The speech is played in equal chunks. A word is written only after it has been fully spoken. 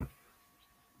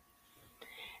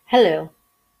Hello.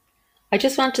 I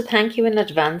just want to thank you in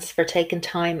advance for taking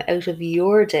time out of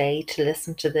your day to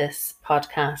listen to this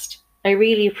podcast. I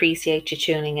really appreciate you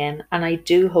tuning in, and I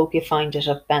do hope you find it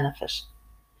of benefit.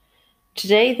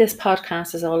 Today, this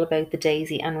podcast is all about the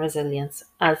daisy and resilience,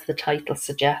 as the title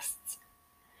suggests.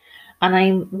 And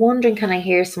I'm wondering, can I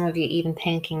hear some of you even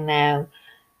thinking now,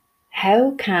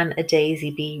 how can a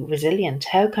daisy be resilient?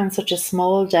 How can such a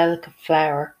small, delicate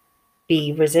flower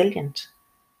be resilient?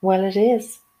 Well, it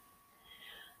is.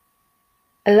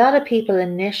 A lot of people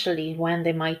initially, when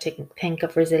they might think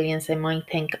of resilience, they might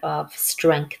think of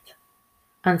strength.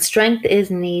 And strength is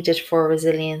needed for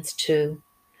resilience too.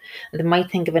 They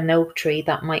might think of an oak tree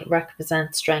that might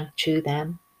represent strength to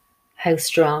them. How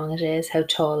strong it is, how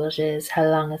tall it is, how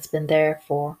long it's been there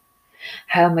for,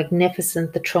 how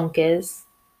magnificent the trunk is.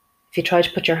 If you try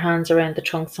to put your hands around the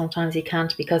trunk, sometimes you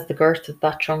can't because the girth of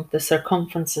that trunk, the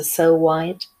circumference is so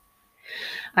wide.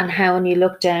 And how when you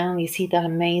look down, you see that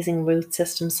amazing root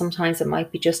system. Sometimes it might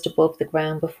be just above the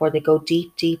ground before they go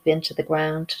deep, deep into the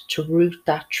ground to root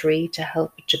that tree to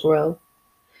help it to grow.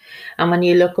 And when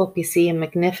you look up, you see a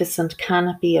magnificent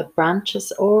canopy of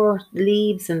branches or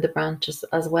leaves in the branches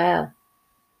as well.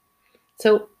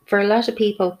 So for a lot of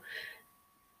people,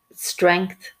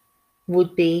 strength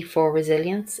would be for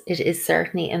resilience. It is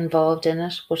certainly involved in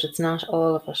it, but it's not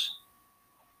all of it.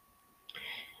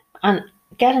 And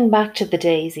getting back to the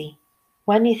daisy,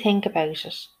 when you think about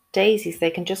it, daisies,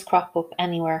 they can just crop up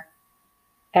anywhere,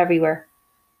 everywhere,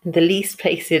 in the least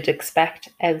place you'd expect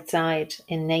outside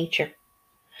in nature.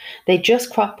 They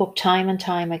just crop up time and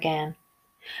time again.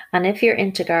 And if you're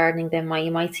into gardening, then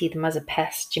you might see them as a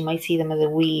pest. You might see them as a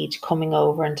weed coming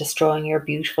over and destroying your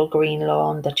beautiful green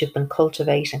lawn that you've been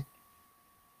cultivating.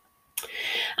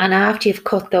 And after you've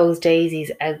cut those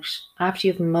daisies out, after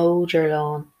you've mowed your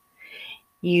lawn,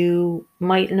 you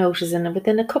might notice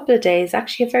within a couple of days,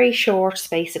 actually a very short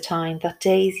space of time, that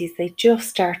daisies, they just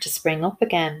start to spring up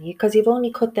again because you've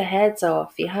only cut the heads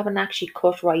off. You haven't actually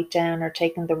cut right down or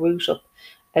taken the root up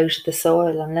out of the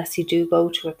soil unless you do go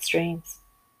to extremes.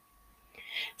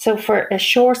 So for a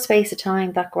short space of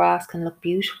time, that grass can look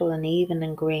beautiful and even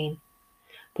and green.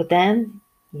 But then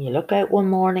you look out one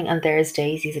morning and there's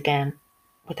daisies again,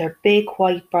 with their big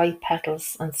white bright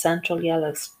petals and central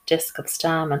yellow disc of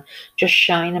stamen just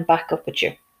shining back up at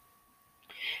you.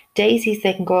 Daisies,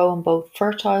 they can grow in both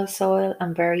fertile soil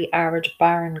and very arid,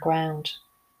 barren ground.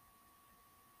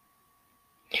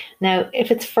 Now,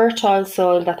 if it's fertile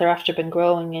soil that they're after been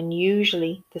growing in,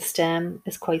 usually the stem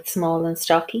is quite small and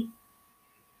stocky.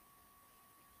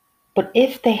 But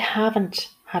if they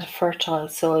haven't had fertile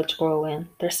soil to grow in,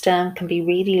 their stem can be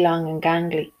really long and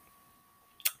gangly,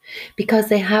 because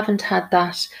they haven't had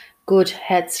that good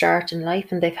head start in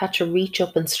life and they've had to reach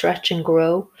up and stretch and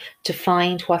grow to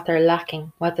find what they're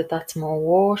lacking, whether that's more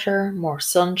water, more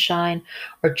sunshine,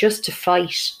 or just to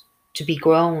fight to be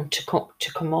grown to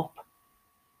come up.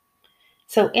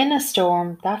 So in a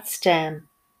storm, that stem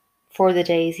for the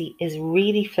daisy is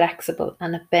really flexible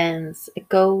and it bends. It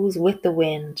goes with the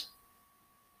wind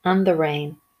and the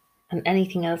rain and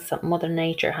anything else that Mother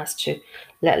Nature has to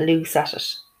let loose at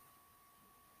it.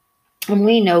 And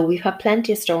we know we've had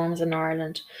plenty of storms in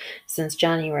Ireland since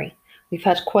January. We've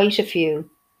had quite a few.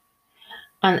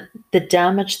 And the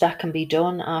damage that can be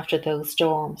done after those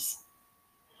storms.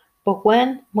 But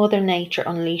when Mother Nature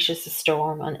unleashes a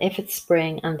storm, and if it's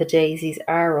spring and the daisies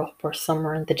are up, or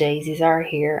summer and the daisies are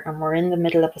here, and we're in the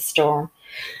middle of a storm,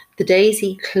 the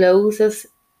daisy closes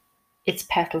its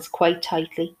petals quite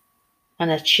tightly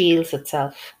and it shields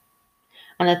itself.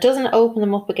 And it doesn't open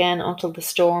them up again until the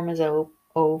storm is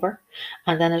over.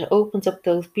 And then it opens up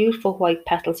those beautiful white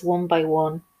petals one by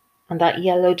one. And that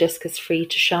yellow disc is free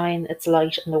to shine its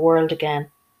light in the world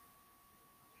again.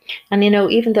 And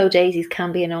even though daisies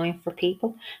can be annoying for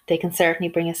people, they can certainly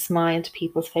bring a smile to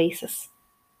people's faces.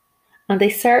 And they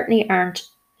certainly aren't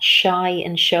shy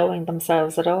in showing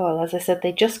themselves at all. As I said,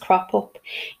 they just crop up.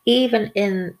 Even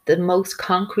in the most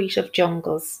concrete of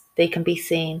jungles, they can be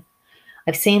seen.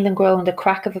 I've seen them grow in the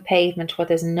crack of a pavement where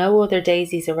there's no other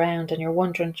daisies around, and you're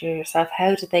wondering to yourself,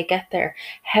 how did they get there?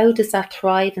 How does that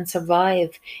thrive and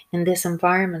survive in this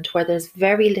environment where there's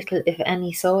very little, if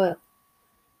any, soil?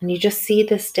 And you just see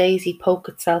this daisy poke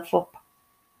itself up.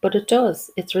 But it does.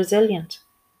 It's resilient.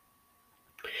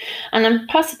 And I'm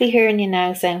possibly hearing you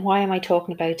now saying, why am I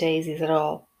talking about daisies at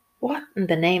all? What in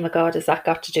the name of God has that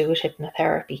got to do with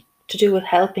hypnotherapy? To do with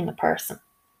helping a person?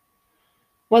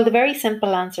 Well, the very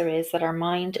simple answer is that our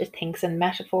mind, it thinks in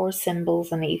metaphors,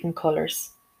 symbols, and even colours.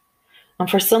 And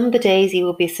for some, the daisy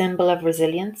will be a symbol of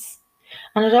resilience.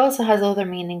 And it also has other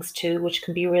meanings too, which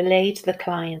can be relayed to the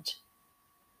client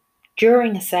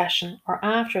during a session or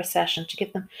after a session to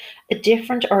give them a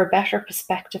different or a better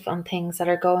perspective on things that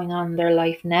are going on in their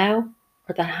life now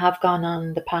or that have gone on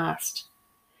in the past.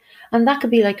 And that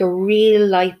could be like a real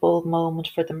light bulb moment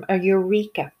for them, a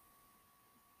eureka.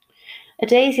 A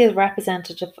daisy is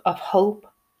representative of hope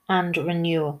and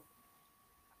renewal.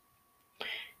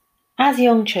 As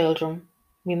young children,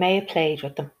 we may have played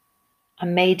with them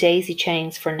and made daisy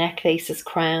chains for necklaces,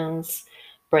 crowns,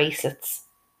 bracelets.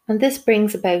 And this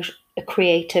brings about a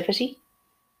creativity,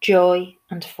 joy,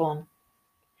 and fun.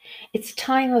 It's a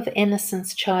time of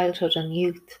innocence, childhood, and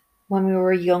youth, when we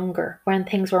were younger, when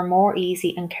things were more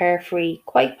easy and carefree.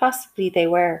 Quite possibly they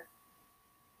were.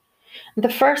 The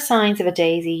first signs of a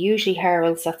daisy usually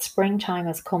heralds that springtime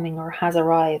is coming or has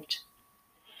arrived.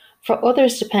 For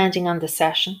others, depending on the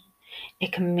session,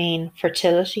 it can mean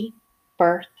fertility,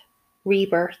 birth,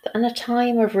 rebirth, and a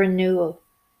time of renewal.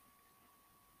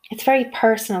 It's very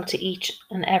personal to each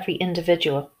and every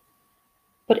individual.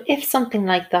 But if something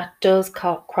like that does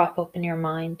crop up in your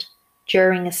mind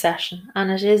during a session and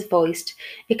it is voiced,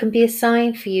 it can be a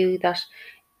sign for you that,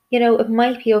 it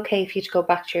might be okay for you to go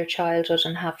back to your childhood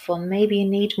and have fun. Maybe you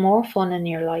need more fun in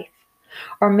your life.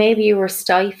 Or maybe you were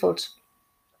stifled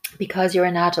because you're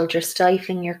an adult, you're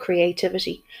stifling your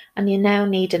creativity and you now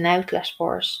need an outlet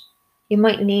for it. You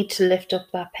might need to lift up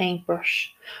that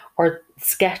paintbrush or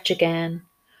sketch again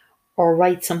or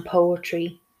write some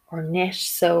poetry or knit,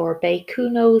 sew or bake. Who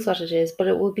knows what it is, but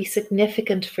it will be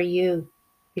significant for you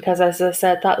because, as I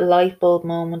said, that light bulb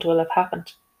moment will have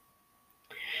happened.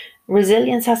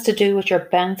 Resilience has to do with your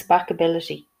bounce back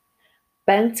ability,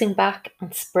 bouncing back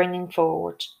and springing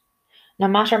forward. No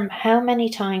matter how many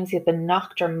times you've been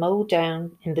knocked or mowed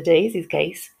down, in the daisy's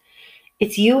case,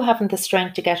 it's you having the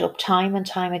strength to get up time and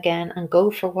time again and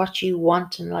go for what you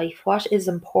want in life, what is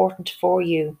important for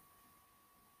you.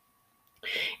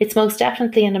 It's most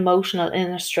definitely an emotional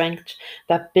inner strength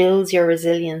that builds your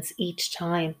resilience each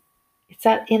time. It's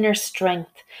that inner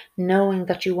strength, knowing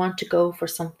that you want to go for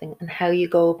something and how you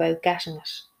go about getting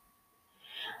it.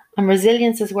 And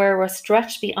resilience is where we're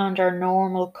stretched beyond our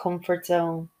normal comfort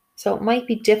zone. So it might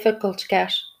be difficult to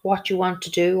get what you want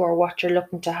to do or what you're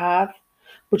looking to have,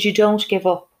 but you don't give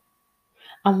up.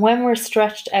 And when we're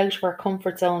stretched out of our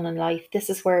comfort zone in life, this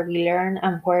is where we learn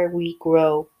and where we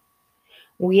grow.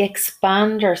 We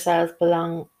expand ourselves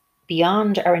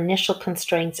beyond our initial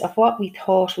constraints of what we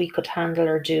thought we could handle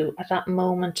or do at that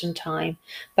moment in time,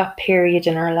 that period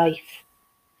in our life.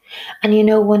 And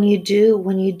when you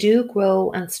do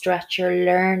grow and stretch, you're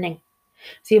learning.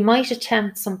 So you might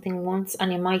attempt something once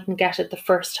and you mightn't get it the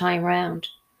first time round,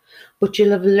 but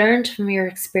you'll have learned from your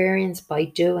experience by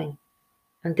doing.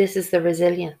 And this is the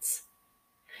resilience.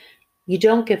 You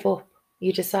don't give up.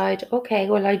 You decide, okay,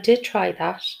 well, I did try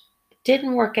that. It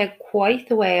didn't work out quite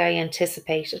the way I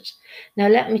anticipated. Now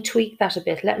let me tweak that a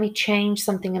bit. Let me change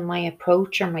something in my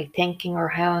approach or my thinking or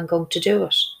how I'm going to do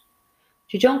it.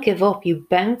 You don't give up. You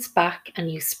bounce back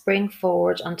and you spring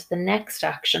forward onto the next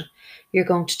action you're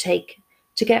going to take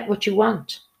to get what you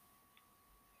want.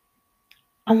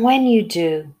 And when you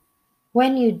do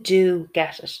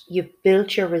get it, you've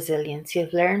built your resilience,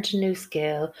 you've learned a new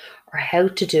skill or how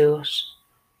to do it,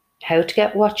 how to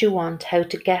get what you want, how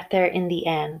to get there in the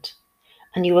end.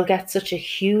 And you will get such a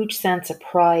huge sense of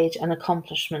pride and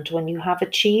accomplishment when you have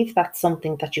achieved that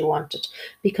something that you wanted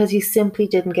because you simply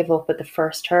didn't give up at the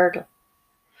first hurdle.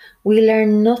 We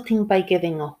learn nothing by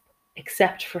giving up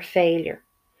except for failure.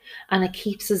 And it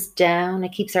keeps us down,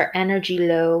 it keeps our energy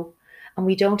low, and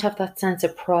we don't have that sense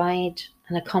of pride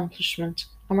and accomplishment,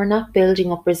 and we're not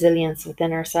building up resilience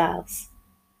within ourselves.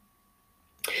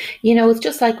 It's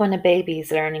just like when a baby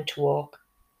is learning to walk.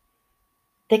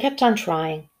 They kept on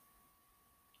trying.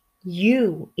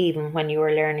 You, even when you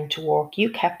were learning to walk, you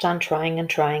kept on trying,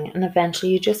 and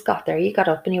eventually you just got there. You got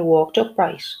up and you walked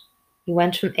upright. You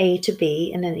went from A to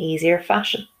B in an easier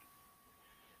fashion.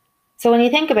 So when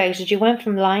you think about it, you went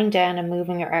from lying down and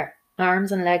moving your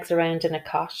arms and legs around in a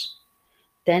cot.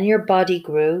 Then your body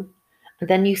grew, and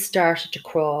then you started to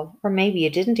crawl. Or maybe you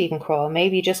didn't even crawl.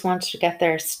 Maybe you just wanted to get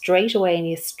there straight away and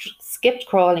you skipped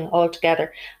crawling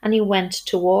altogether and you went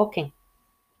to walking.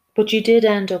 But you did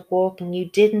end up walking. You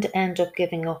didn't end up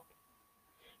giving up.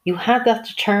 You had that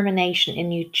determination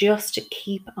in you just to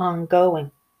keep on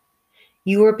going.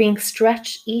 You were being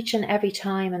stretched each and every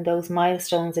time in those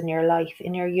milestones in your life,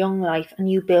 in your young life,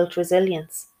 and you built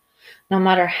resilience. No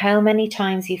matter how many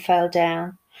times you fell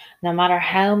down, no matter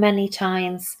how many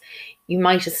times you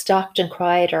might have stopped and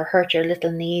cried or hurt your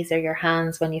little knees or your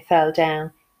hands when you fell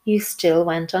down, you still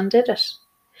went and did it.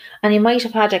 And you might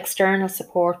have had external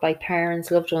support by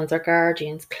parents, loved ones, or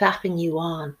guardians clapping you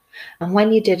on. And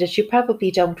when you did it, you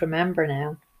probably don't remember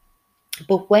now.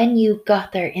 But when you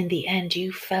got there in the end,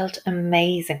 you felt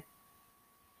amazing.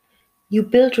 You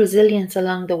built resilience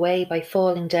along the way by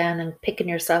falling down and picking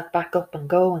yourself back up and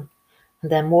going,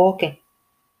 and then walking.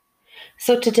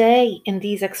 So today, in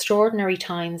these extraordinary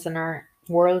times in our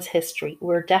world's history,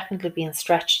 we're definitely being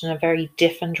stretched in a very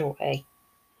different way.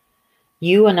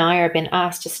 You and I are being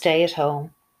asked to stay at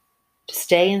home, to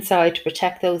stay inside to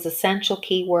protect those essential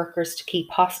key workers, to keep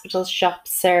hospitals,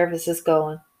 shops, services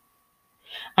going.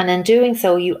 And in doing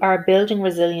so, you are building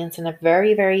resilience in a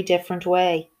very, very different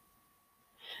way.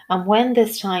 And when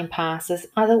this time passes,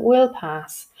 and it will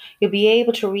pass, you'll be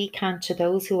able to recant to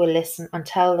those who will listen and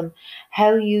tell them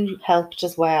how you helped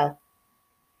as well.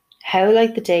 How,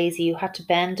 like the daisy, you had to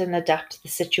bend and adapt to the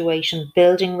situation,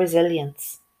 building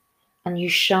resilience. And you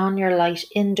shone your light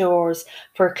indoors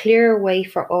for a clearer way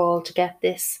for all to get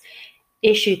this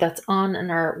issue that's on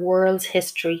in our world's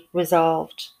history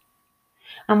resolved.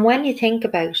 And when you think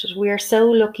about it, we are so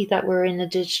lucky that we're in a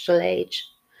digital age.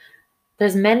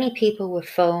 There's many people with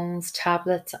phones,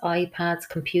 tablets, iPads,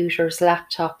 computers,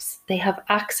 laptops. They have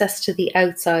access to the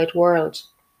outside world.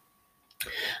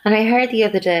 And I heard the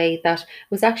other day that it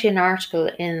was actually an article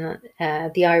in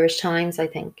the Irish Times, I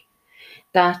think,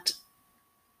 that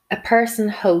a person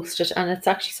hosted, and it's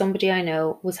actually somebody I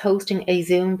know, was hosting a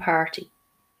Zoom party.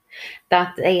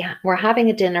 That they were having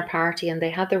a dinner party and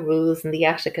they had the rules and the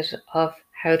etiquette of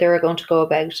how they were going to go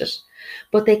about it.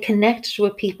 But they connected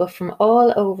with people from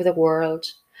all over the world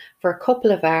for a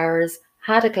couple of hours,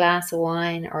 had a glass of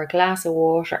wine or a glass of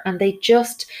water, and they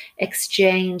just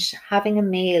exchanged having a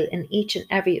meal in each and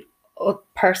every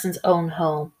person's own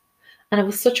home. And it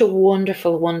was such a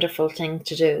wonderful, wonderful thing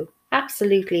to do.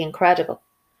 Absolutely incredible.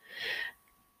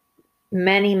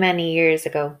 Many, many years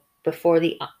ago, before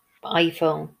the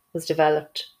iPhone was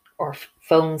developed, or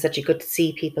phones that you could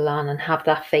see people on and have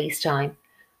that FaceTime,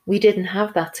 we didn't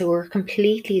have that. So we're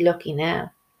completely lucky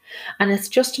now. And it's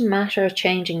just a matter of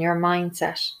changing your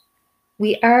mindset.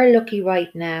 We are lucky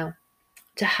right now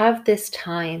to have this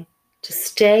time to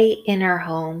stay in our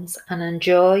homes and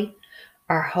enjoy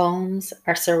our homes,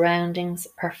 our surroundings,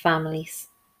 our families.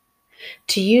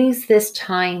 To use this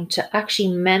time to actually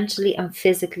mentally and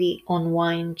physically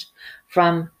unwind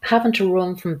from having to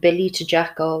run from Billy to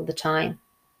Jack all the time.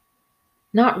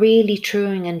 Not really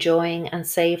truly enjoying and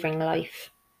savouring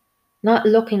life. Not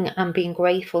looking and being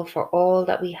grateful for all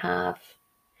that we have.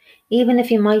 Even if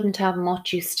you mightn't have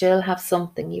much, you still have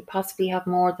something. You possibly have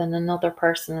more than another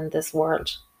person in this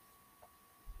world.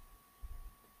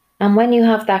 And when you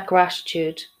have that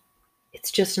gratitude,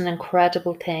 it's just an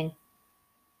incredible thing.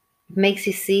 It makes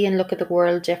you see and look at the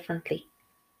world differently.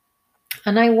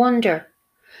 And I wonder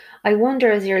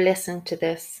as you're listening to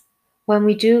this, when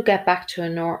we do get back to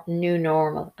a new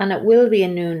normal, and it will be a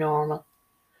new normal,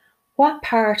 what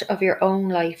part of your own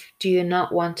life do you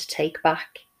not want to take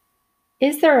back?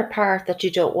 Is there a part that you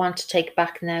don't want to take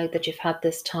back now that you've had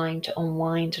this time to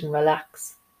unwind and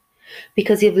relax?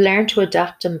 Because you've learned to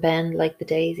adapt and bend like the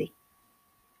daisy.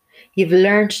 You've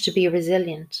learned to be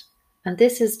resilient. And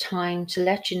this is time to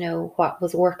let you know what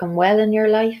was working well in your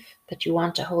life that you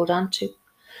want to hold on to,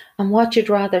 and what you'd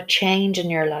rather change in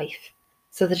your life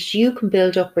so that you can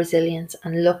build up resilience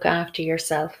and look after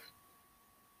yourself.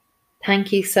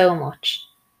 Thank you so much.